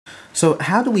So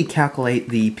how do we calculate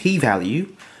the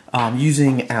p-value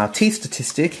using our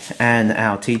t-statistic and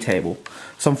our t-table?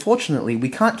 So unfortunately, we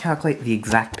can't calculate the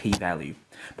exact p-value,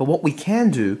 but what we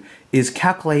can do is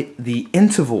calculate the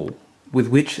interval with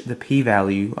which the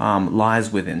p-value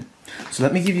lies within. So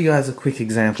let me give you guys a quick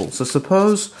example. So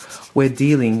suppose we're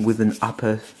dealing with an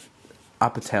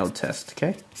upper-tailed test,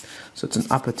 okay? So it's an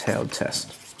upper-tailed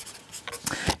test.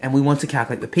 And we want to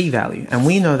calculate the p-value. And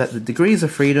we know that the degrees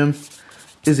of freedom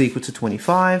is equal to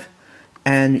 25,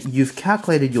 and you've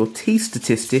calculated your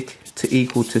t-statistic to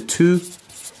equal to 2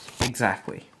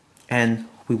 exactly. And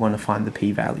we want to find the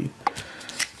p-value.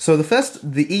 So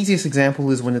the easiest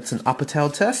example is when it's an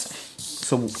upper-tailed test.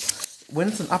 So when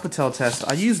it's an upper-tailed test,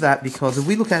 I use that because if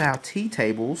we look at our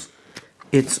t-tables,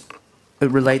 it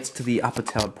relates to the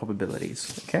upper-tailed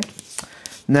probabilities, okay?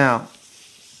 Now,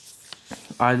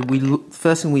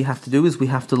 first thing we have to do is we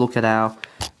have to look at our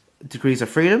degrees of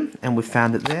freedom, and we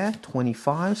found it there,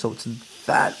 25, so it's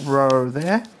that row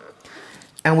there.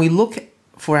 And we look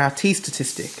for our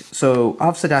t-statistic. So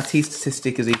I've said our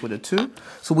t-statistic is equal to 2,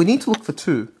 so we need to look for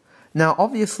 2. Now,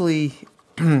 obviously,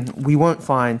 we won't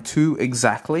find 2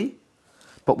 exactly,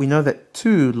 but we know that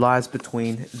 2 lies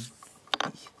between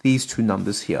these two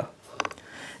numbers here.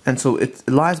 And so it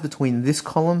lies between this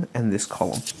column and this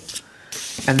column.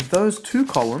 And those two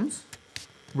columns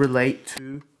relate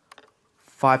to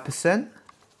 5%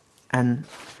 and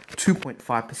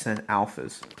 2.5%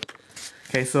 alphas.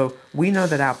 Okay, so we know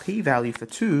that our p-value for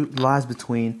 2 lies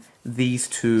between these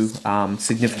two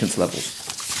significance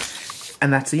levels.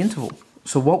 And that's the interval.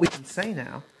 So what we can say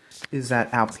now is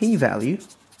that our p-value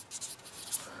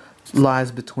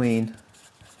lies between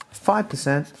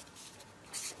 5%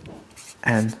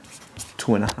 and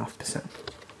 2.5%.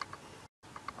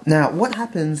 Now, what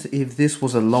happens if this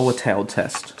was a lower-tailed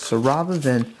test? So rather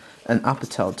than an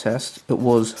upper-tailed test, it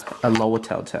was a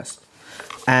lower-tailed test.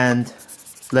 And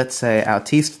let's say our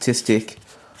t-statistic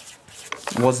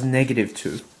was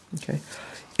 -2. Okay,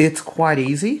 it's quite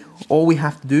easy. All we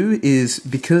have to do is,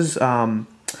 because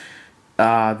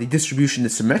the distribution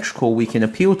is symmetrical, we can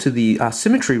appeal to the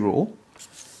symmetry rule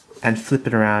and flip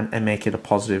it around and make it a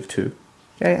 +2.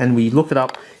 Okay, and we look it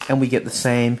up and we get the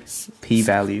same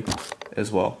p-value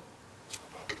as well.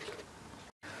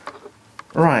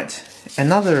 Right,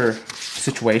 another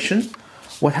situation.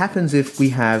 What happens if we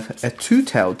have a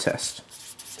two-tailed test?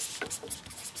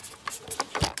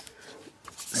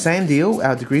 Same deal,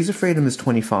 our degrees of freedom is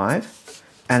 25,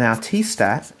 and our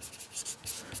t-stat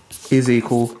is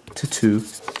equal to 2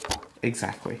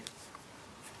 exactly.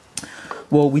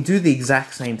 Well, we do the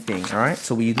exact same thing, alright?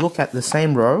 So we look at the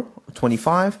same row,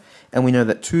 25, and we know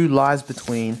that 2 lies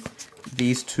between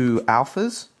these two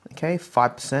alphas, okay,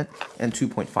 5% and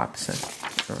 2.5%,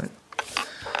 alright?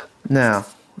 Now,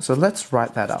 so let's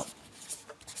write that up.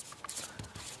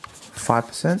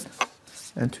 5%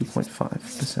 and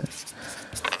 2.5%.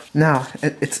 Now,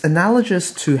 it's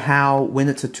analogous to how, when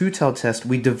it's a two-tailed test,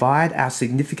 we divide our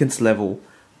significance level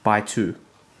by 2.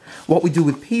 What we do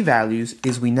with p-values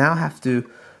is we now have to,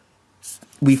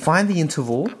 we find the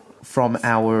interval from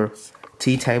our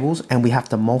t-tables and we have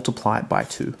to multiply it by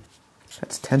 2.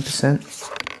 That's 10%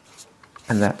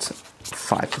 and that's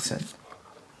 5%.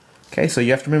 Okay, so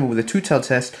you have to remember with a two-tailed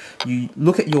test, you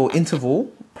look at your interval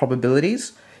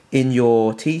probabilities in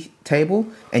your t-table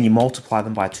and you multiply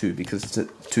them by 2 because it's a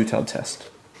two-tailed test.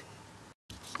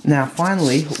 Now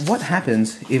finally, what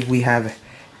happens if we have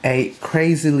a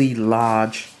crazily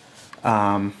large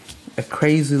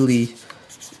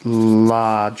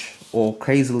or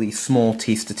crazily small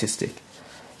t-statistic?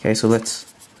 Okay, so let's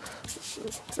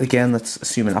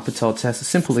assume an upper-tailed test. A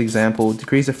simple example,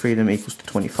 degrees of freedom equals to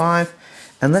 25,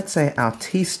 and let's say our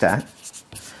t-stat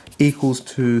equals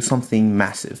to something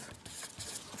massive,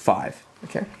 5.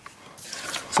 Okay,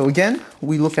 so again,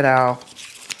 we look at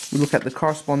the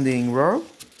corresponding row.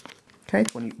 Okay,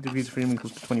 20 degrees of freedom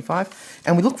equals to 25,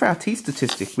 and we look for our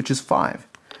t-statistic, which is 5.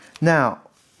 Now,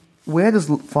 where does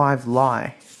 5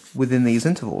 lie within these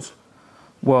intervals?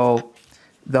 Well,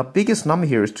 the biggest number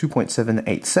here is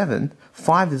 2.787.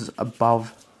 5 is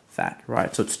above that,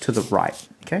 right? So it's to the right.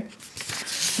 Okay.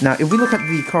 Now, if we look at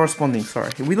the corresponding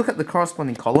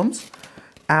columns,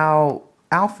 our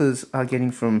alphas are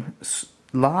getting from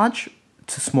large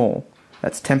to small.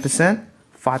 That's 10%,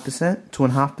 5%,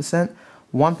 2.5%,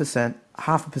 1%,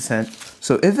 0.5%.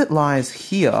 So if it lies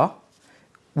here,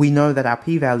 we know that our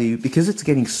p-value, because it's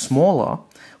getting smaller,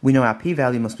 we know our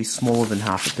p-value must be smaller than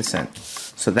 0.5%.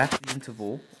 So that's the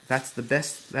interval. That's the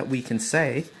best that we can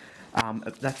say.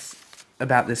 That's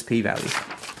about this p-value.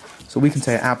 So we can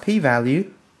say our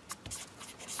p-value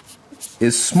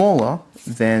is smaller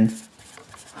than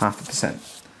 0.5%.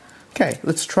 Okay,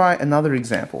 let's try another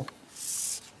example.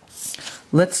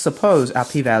 Let's suppose our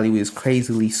p-value is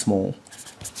crazily small,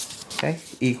 okay,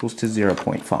 equals to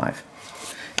 0.5.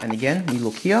 And again, we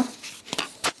look here.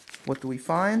 What do we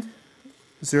find?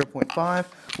 0.5. Well,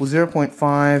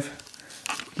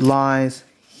 0.5 lies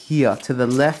here to the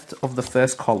left of the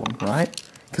first column, right?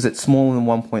 Because it's smaller than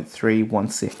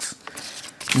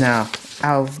 1.316. Now,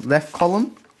 our left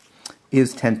column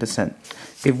is 10%.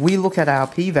 If we look at our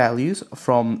p-values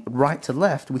from right to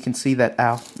left, we can see that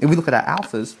if we look at our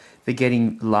alphas, they're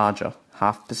getting larger.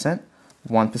 0.5%,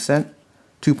 1%,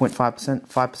 2.5%,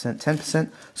 5%,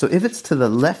 10%. So if it's to the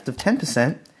left of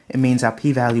 10%, it means our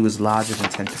p-value is larger than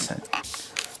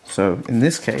 10%. So in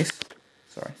this case,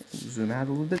 sorry, zoom out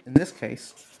a little bit. In this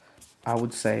case, I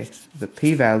would say the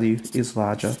p-value is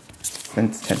larger than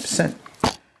 10%.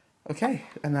 Okay,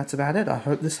 and that's about it. I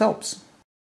hope this helps.